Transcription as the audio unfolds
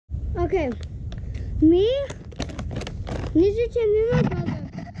Okay. Me, Mr. Tim, and my brother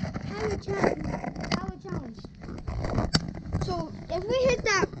have a challenge. So if we hit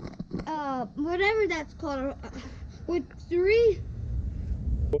that, whatever that's called, with 3.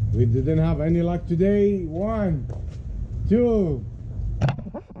 We didn't have any luck today. 1, 2.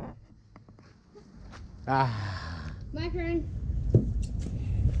 My turn.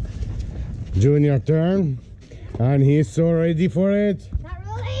 Junior turn. And he's so ready for it. Not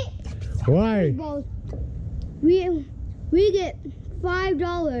really. Why? Both. We get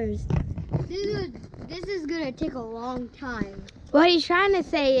 $5. This is gonna take a long time. What he's trying to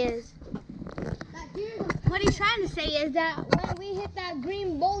say is that when we hit that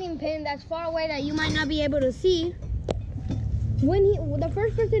green bowling pin that's far away that you might not be able to see, the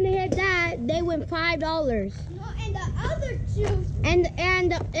first person to hit that, they win $5. No, and the other 2. And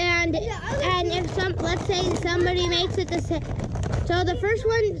if let's say somebody makes it to say, so the first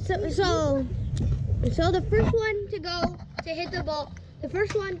one, so the first one to go to hit the ball, the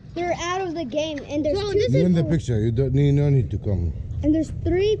first one, they're out of the game, and there's two. You're in the picture. You don't need no need to come. And there's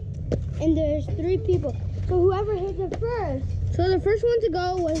 3 people. So whoever hits it first. So the first one to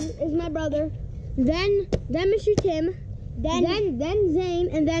go is my brother, then Mr. Tim, then Zane,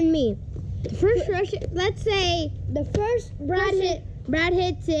 and then me. The first rush, let's say the first Brad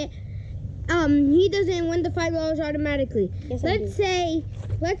hits it, he doesn't win the $5 automatically. Yes, let's say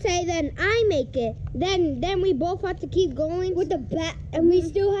then I make it. Then we both have to keep going with the bat, and we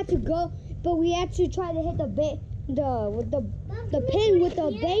still have to go, but we have to try to hit the pin with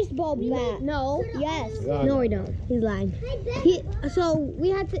the baseball bat. No. Yes. No, we don't. He's lying. So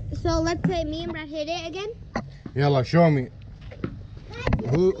let's say me and Brad hit it again. Yalla, show me.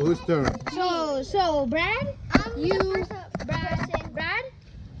 Whose turn? So Brad,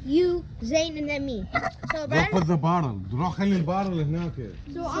 you, Zane, and then me. So Brad. Put the bottle. خلي البارل هناك.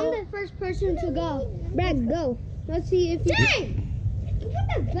 So I'm the first person to go. Brad, go. Let's see if you. Zane! Put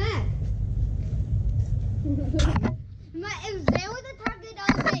that back. If Zane was a target, that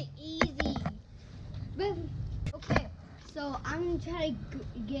would be easy. But okay, so I'm gonna try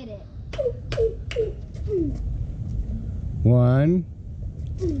to get it. 1,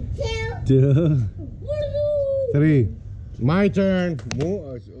 2, 3. My turn.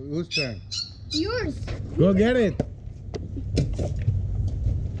 Whose turn? Yours. Go get it.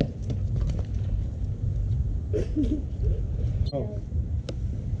 Oh.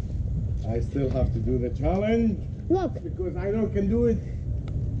 I still have to do the challenge. Look. Because I can do it.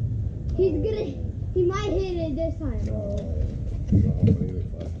 He might hit it this time. No.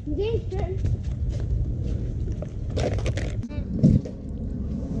 Zane's turn.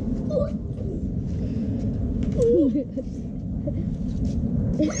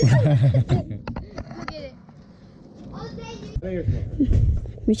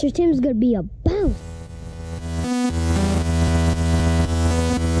 Mr. Tim's gonna be a bounce.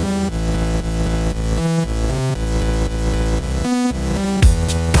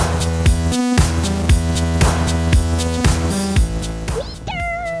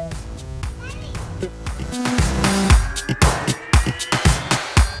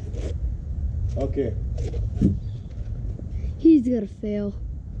 Okay. He's gonna fail.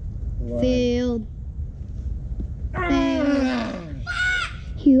 Why? Failed. Failed.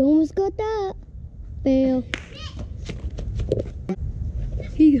 He almost got that. Fail.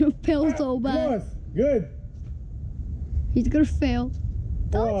 He's gonna fail so bad. Yes. Good. He's gonna fail.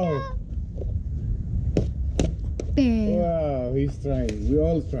 Wow. Fail. Wow, he's trying. We're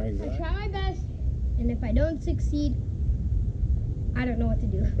all trying, I right? try my best, and if I don't succeed, I don't know what to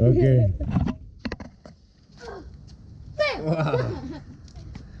do. Okay. Fail. Wow.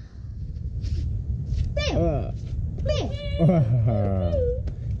 Fail. Wow. Fail. Wow.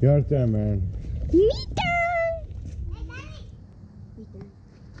 Your turn, man. Me turn.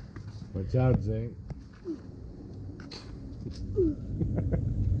 Watch out, Zane.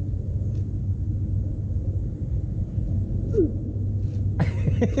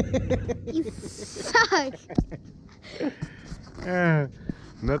 You suck.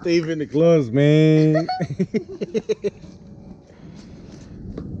 Not even close, man.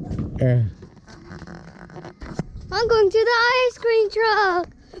 I'm going to the ice cream truck.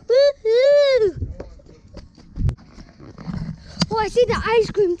 Woohoo! Oh, I see the ice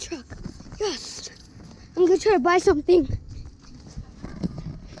cream truck. Yes. I'm gonna try to buy something.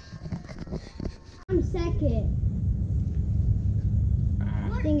 I'm second.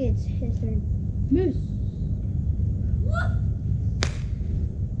 I think it's his turn. Miss.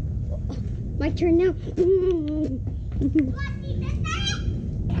 My turn now.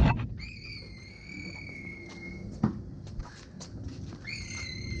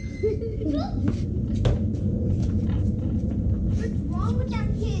 wrong with that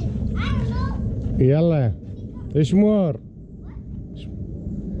kid? I don't know. يلا ايش مور؟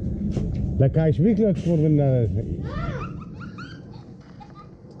 لك هاي ايش بيك لو تمر بالناس؟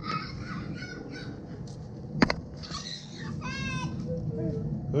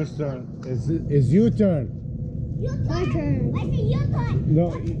 Whose turn? It's your turn. Your turn. My turn. I say your turn. No,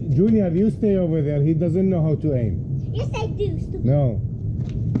 Junior, you stay over there. He doesn't know how to aim. Yes, I do. Stupid. No.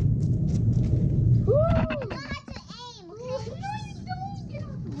 Ooh, I know how to aim. Okay? No, you don't. Get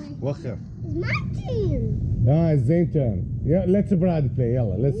off the way. وخر. It's my turn. It's Zayn turn. Yeah, let's Brad play.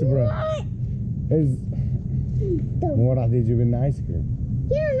 يلا, let's Brad. مو راح يجيب لنا ايس كريم.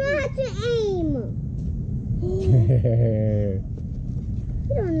 You don't know how to aim.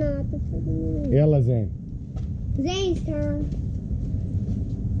 You don't know how to aim. يلا زين. Zayn's turn.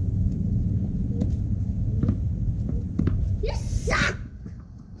 You suck!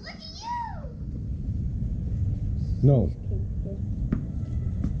 Look at you! No.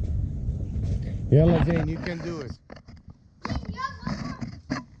 يلا زين, you can do it.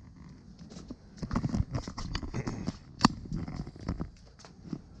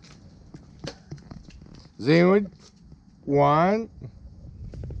 Zayn, 1,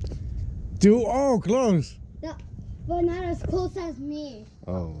 2, oh, close. No, but not as close as me.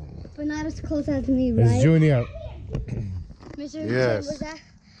 Oh. But not as close as me, right? It's Junior. Mr. Yes. Was that?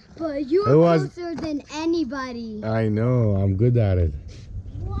 But you It were was- closer than anybody. I know, I'm good at it.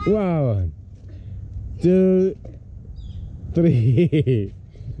 1, 2, 3.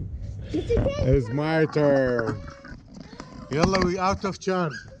 Mr. Tim, It's my turn. Yalla, we out of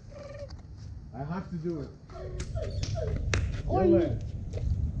chance. I have to do it. Or Yalla. me.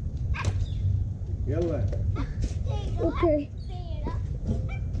 Yalla. Okay.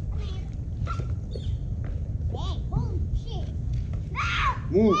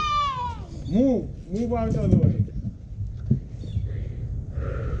 Move. Move. Move out of the way.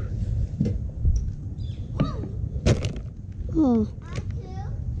 Oh.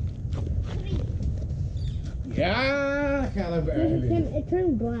 Yeah, خرب أهلي. It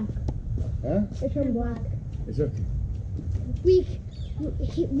turned black. Huh? It turned black. It's okay. They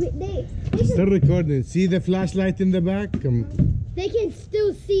Still recording. See the flashlight in the back? Come. they can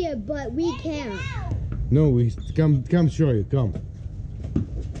still see it, but we can't. No, we come show you. Come.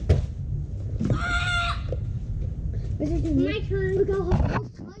 My turn. Look how hard.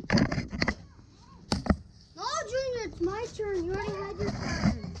 No, Junior, it's my turn. You already had your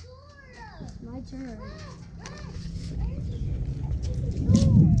turn. It's my turn.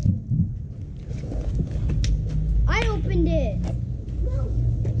 I opened it.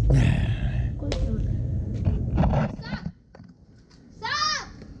 Stop! Stop!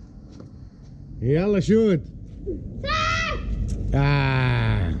 Yalla, shoot. Stop!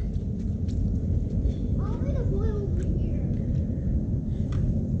 Ah. I'll be the boy over here.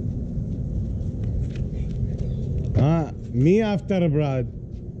 Me after Brad.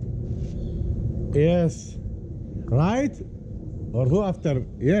 Yes. Right? Or who after?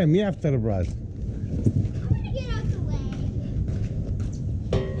 Yeah, me after Brad. I'm gonna get out the way.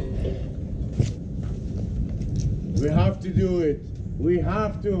 We have to do it. We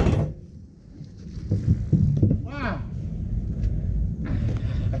have to. Ah.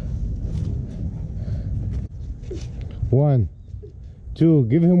 One, two.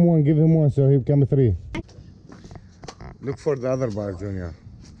 Give him one. Give him one. So he become 3. Look for the other ball, Junior.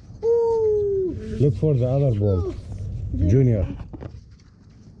 Ooh. Look for the other ball, Junior.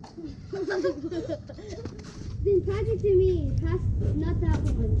 Then pass it to me. Pass, not that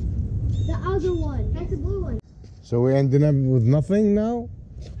one. The other one. Pass the blue one. So we ended up with nothing now?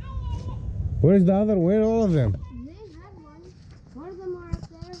 Where's the other? Where are all of them?